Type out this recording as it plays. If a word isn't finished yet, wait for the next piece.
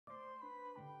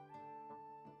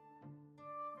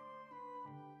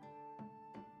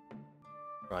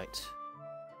Right.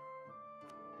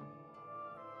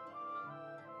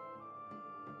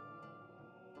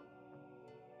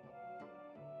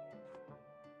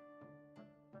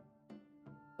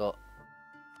 Got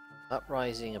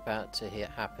uprising about to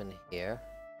happen here.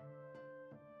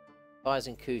 Fires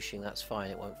in Kushing, that's fine,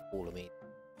 it won't fall on me.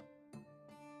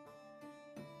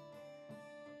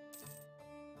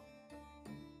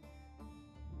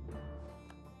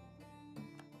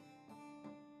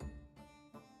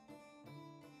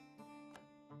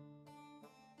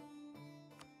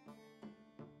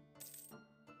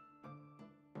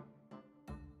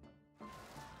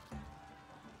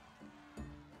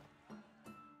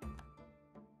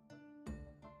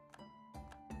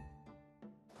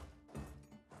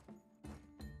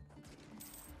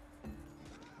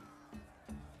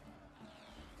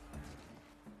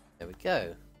 There we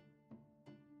go.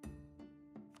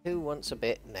 Who wants a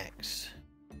bit next?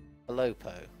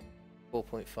 Alopo.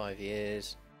 4.5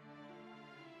 years.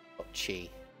 Chi.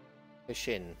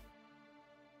 Koshin.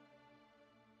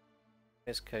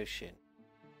 Where's Koshin?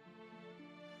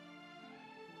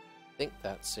 I think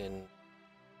that's in...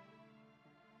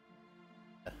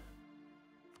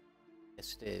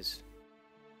 Yes, it is.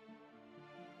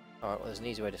 Alright, well, there's an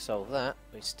easy way to solve that.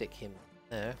 We stick him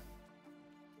there.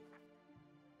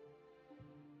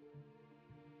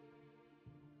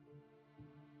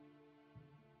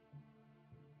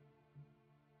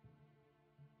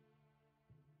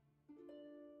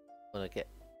 Want to get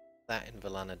that in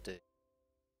Valanadu.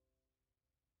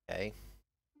 Okay.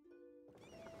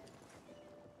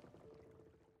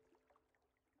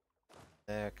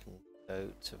 There can go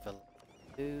to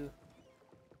Valanadu.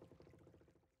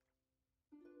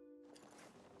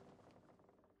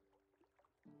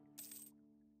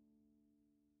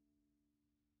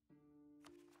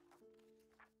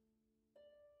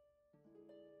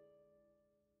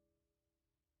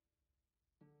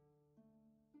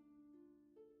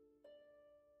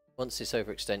 Once this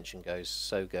overextension goes,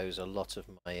 so goes a lot of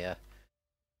my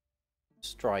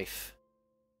strife.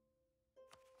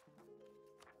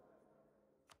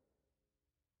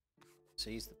 So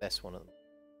he's the best one of them.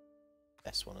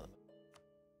 Best one of them.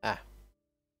 Ah.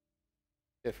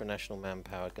 Go for a national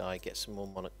manpower guy, get some more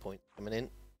monarch points coming in.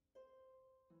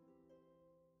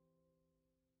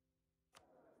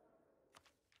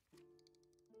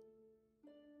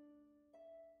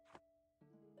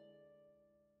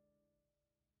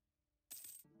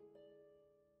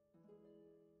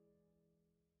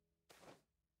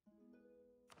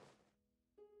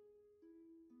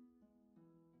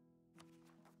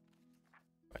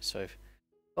 Right, so I've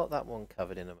got that one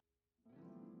covered in a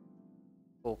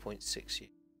 4.6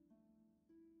 years.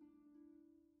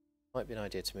 Might be an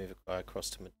idea to move a guy across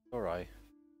to Madurai.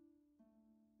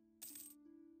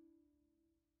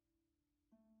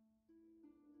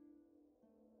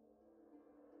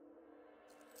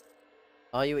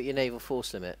 Are you at your naval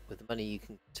force limit? With the money you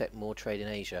can protect more trade in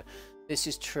Asia. This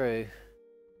is true.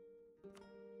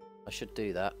 I should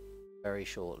do that very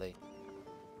shortly.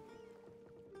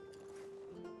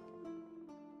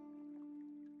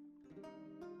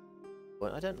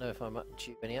 Well, I don't know if I'm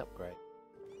due any upgrade.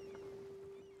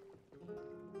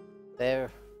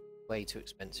 They're way too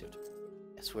expensive.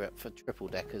 Yes, we're up for triple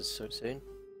deckers so soon.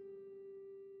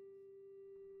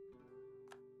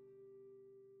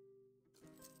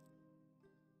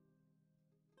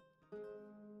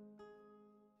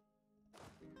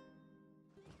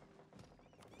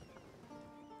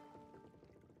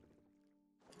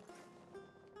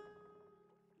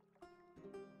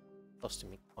 Costing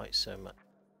me quite so much.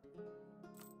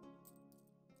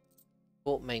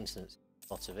 Fort maintenance,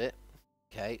 a lot of it.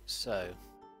 Okay, so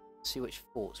let's see which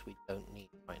forts we don't need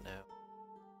right now.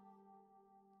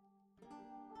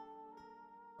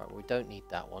 Right, well, we don't need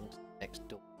that one. Next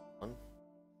door one.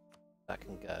 That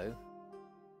can go.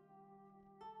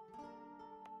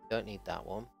 Don't need that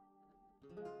one.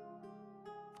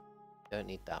 Don't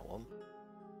need that one.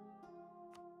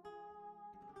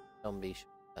 Zombie should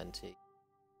be plenty.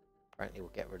 Apparently we'll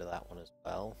get rid of that one as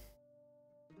well.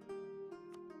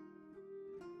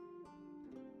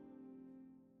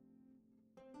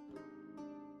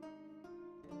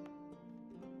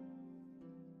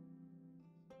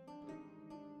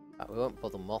 We won't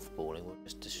bother mothballing, we'll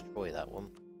just destroy that one.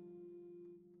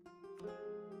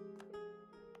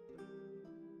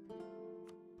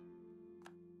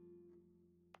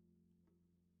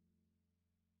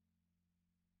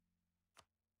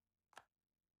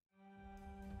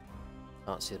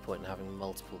 Can't see the point in having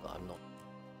multiple that I'm not.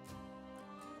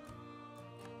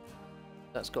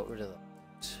 That's got rid of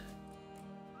that.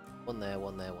 One there,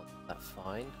 one there, one there. That's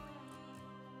fine.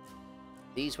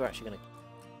 These we're actually going to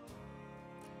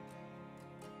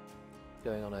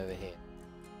going on over here?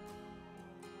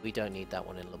 We don't need that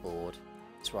one in Laborde.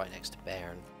 It's right next to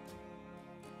Bairn.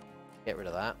 Get rid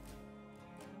of that.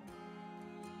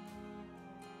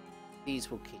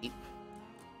 These will keep.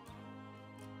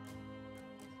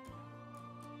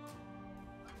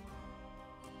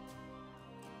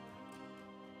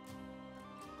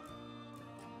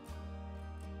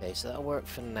 Okay, so that'll work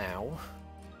for now.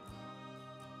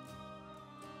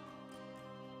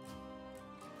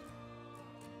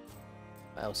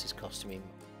 What else is costing me?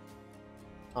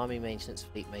 Army maintenance,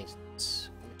 fleet maintenance,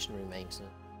 missionary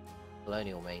maintenance,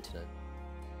 colonial maintenance,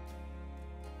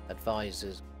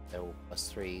 advisors, they're all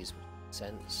 +3s, which makes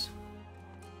sense.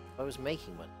 I was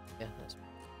making one, yeah, that's right.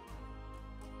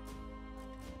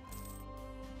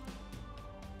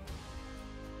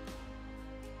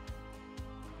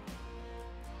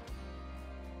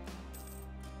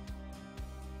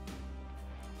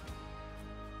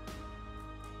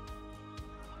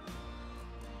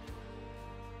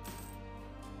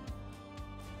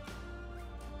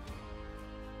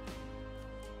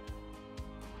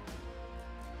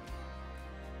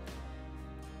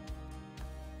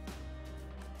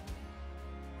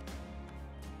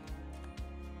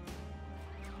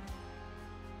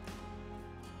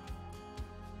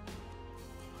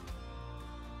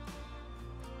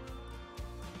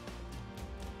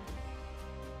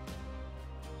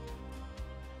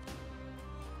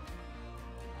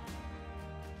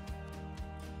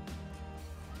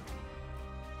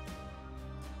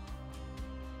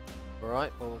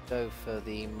 We'll go for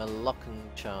the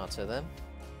Moluccan Charter then.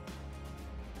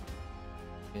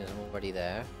 Because I'm already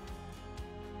there.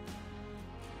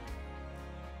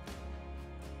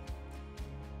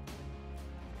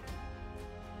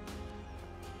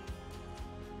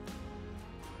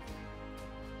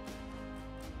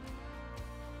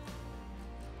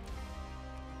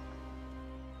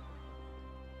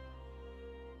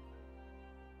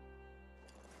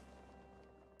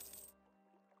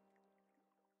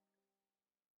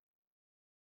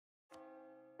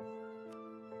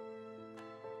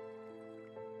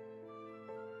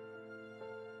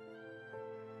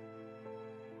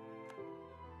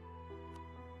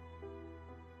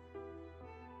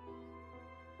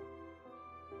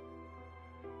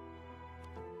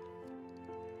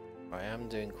 Right, I am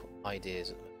doing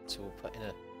ideas, so we'll put in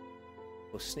a,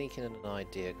 we'll sneak in an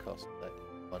idea cost like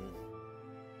one.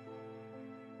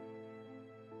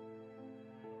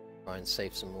 Try and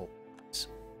save some more points.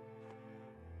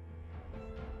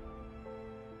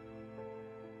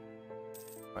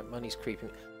 Right, money's creeping.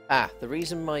 Ah, the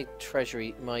reason my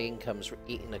treasury, my income's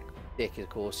eating a dick, of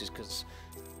course, is because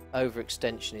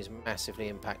overextension is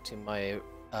massively impacting my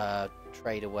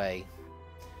trade away.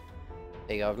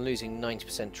 There you go, I'm losing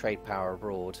 90% trade power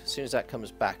abroad. As soon as that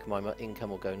comes back, my income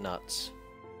will go nuts.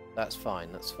 That's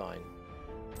fine, that's fine.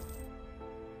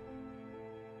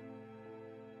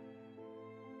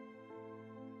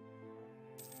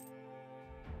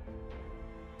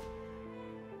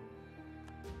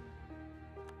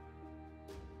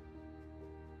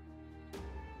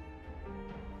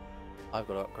 I've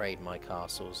got to upgrade my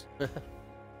castles.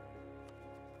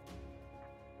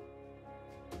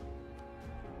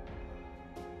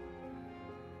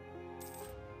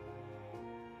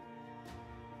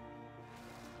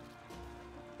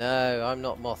 No, I'm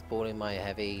not mothballing my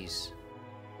heavies.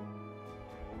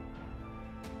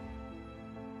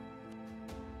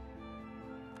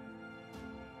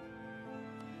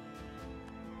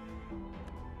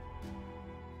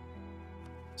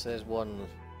 So there's one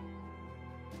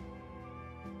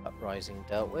uprising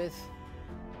dealt with.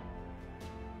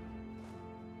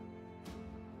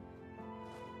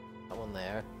 That one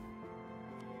there.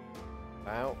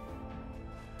 Wow.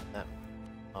 That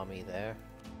army there.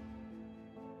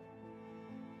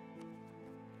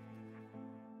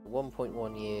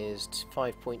 1.1 years to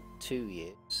 5.2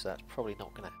 years, so that's probably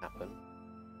not going to happen.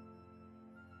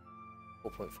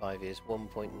 4.5 years,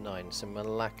 1.9, so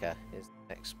Malacca is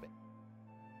the next bit.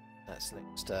 That's the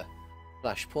next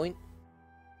flashpoint.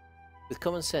 With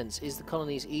common sense, is the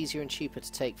colonies easier and cheaper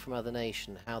to take from other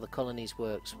nation? How the colonies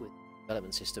works with the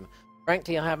development system?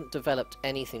 Frankly, I haven't developed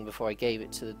anything before I gave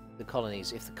it to the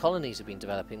colonies. If the colonies have been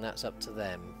developing, that's up to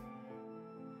them.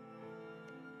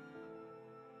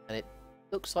 And it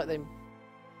looks like they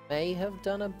may have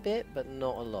done a bit, but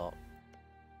not a lot.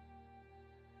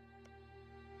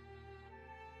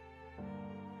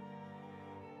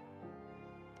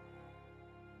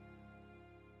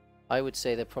 I would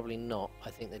say they're probably not. I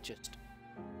think they're just...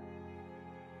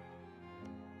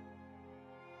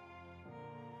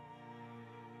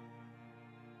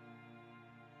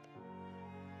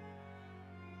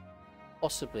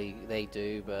 Possibly they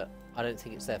do, but I don't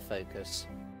think it's their focus.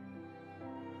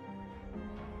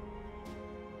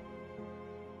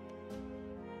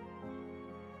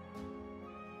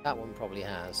 That one probably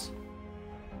has.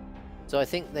 So I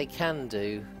think they can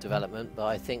do development, but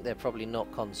I think they're probably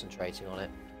not concentrating on it.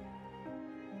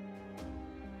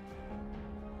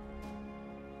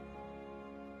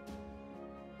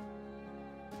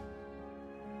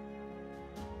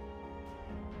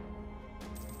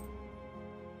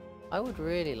 I would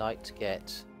really like to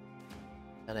get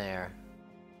an heir.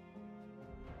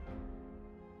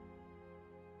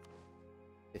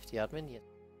 50 admin,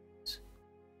 yes.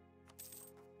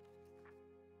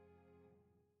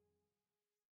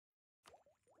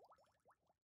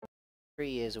 3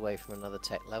 years away from another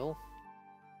tech level.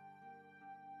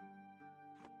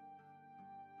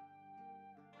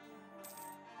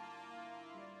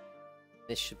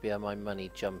 This should be my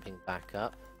money jumping back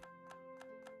up.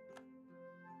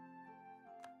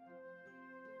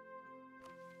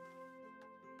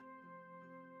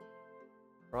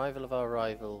 Rival of our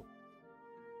rival,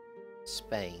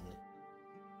 Spain.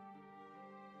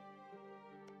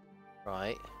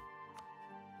 Right.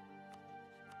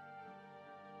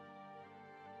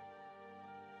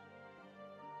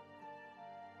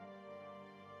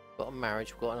 Got a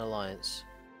marriage, we've got an alliance.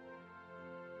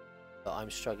 But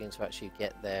I'm struggling to actually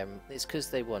get them. It's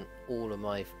because they want all of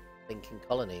my thinking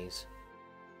colonies.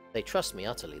 They trust me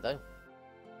utterly, though.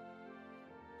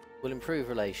 We'll improve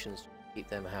relations, keep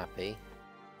them happy.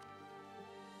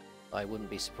 I wouldn't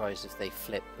be surprised if they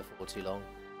flip before too long.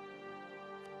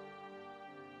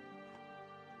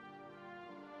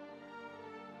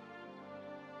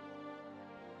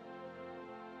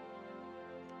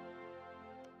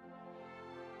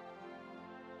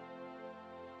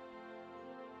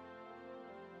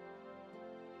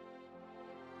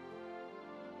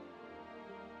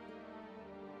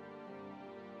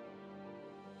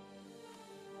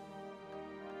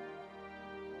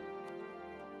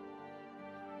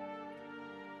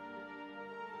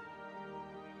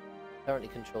 Currently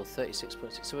control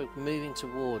 36.6, so we're moving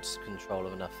towards control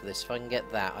of enough for this. If I can get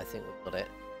that, I think we've got it.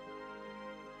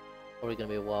 Probably going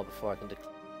to be a while before I can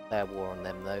declare war on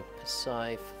them, though.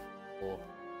 Pasai for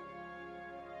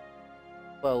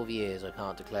 12 years I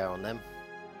can't declare on them.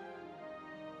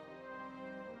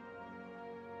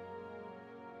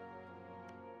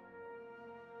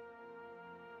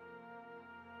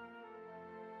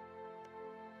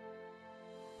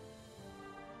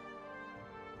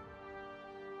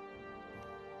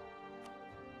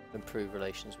 Improve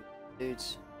relations with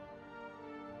dudes.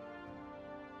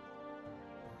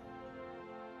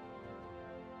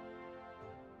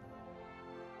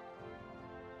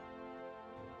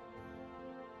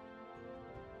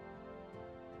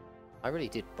 I really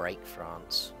did break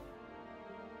France.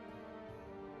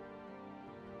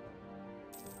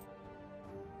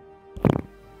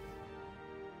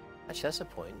 Actually, that's a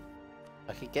point.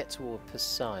 I could get toward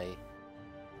Pasai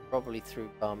probably through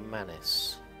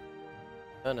Barmanis.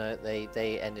 Oh no,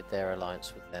 they ended their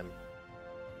alliance with them.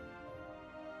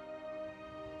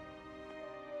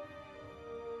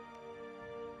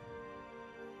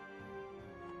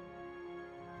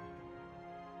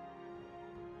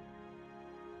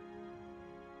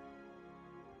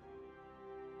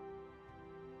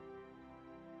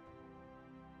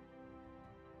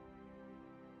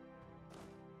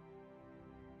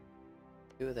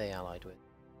 Who are they allied with?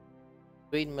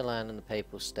 Sweden, Milan and the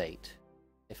Papal State.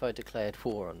 If I declared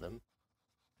war on them,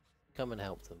 come and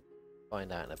help them.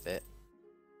 Find out in a bit.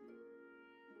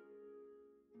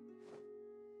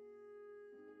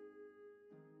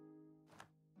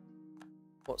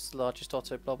 What's the largest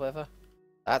Otto blob ever?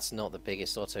 That's not the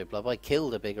biggest Otto blob. I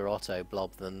killed a bigger Otto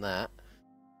blob than that.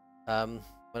 When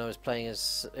I was playing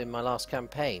as in my last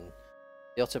campaign,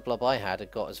 the Otto blob I had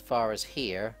got as far as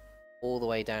here, all the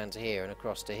way down to here and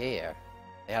across to here.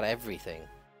 They had everything,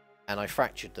 and I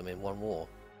fractured them in one war.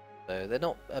 So they're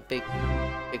not a big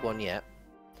one yet.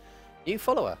 New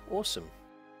follower, awesome.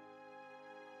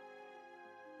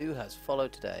 Who has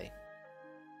followed today?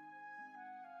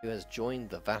 Who has joined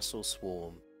the vassal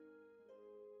swarm?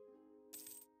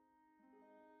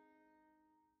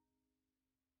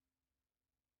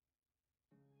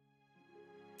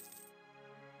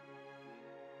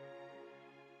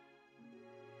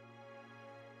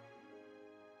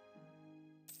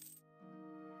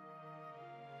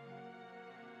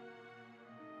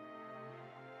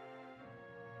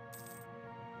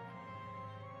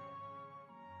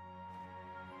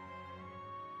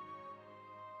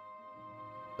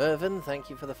 Mervyn, thank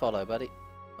you for the follow, buddy.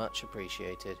 Much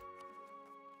appreciated.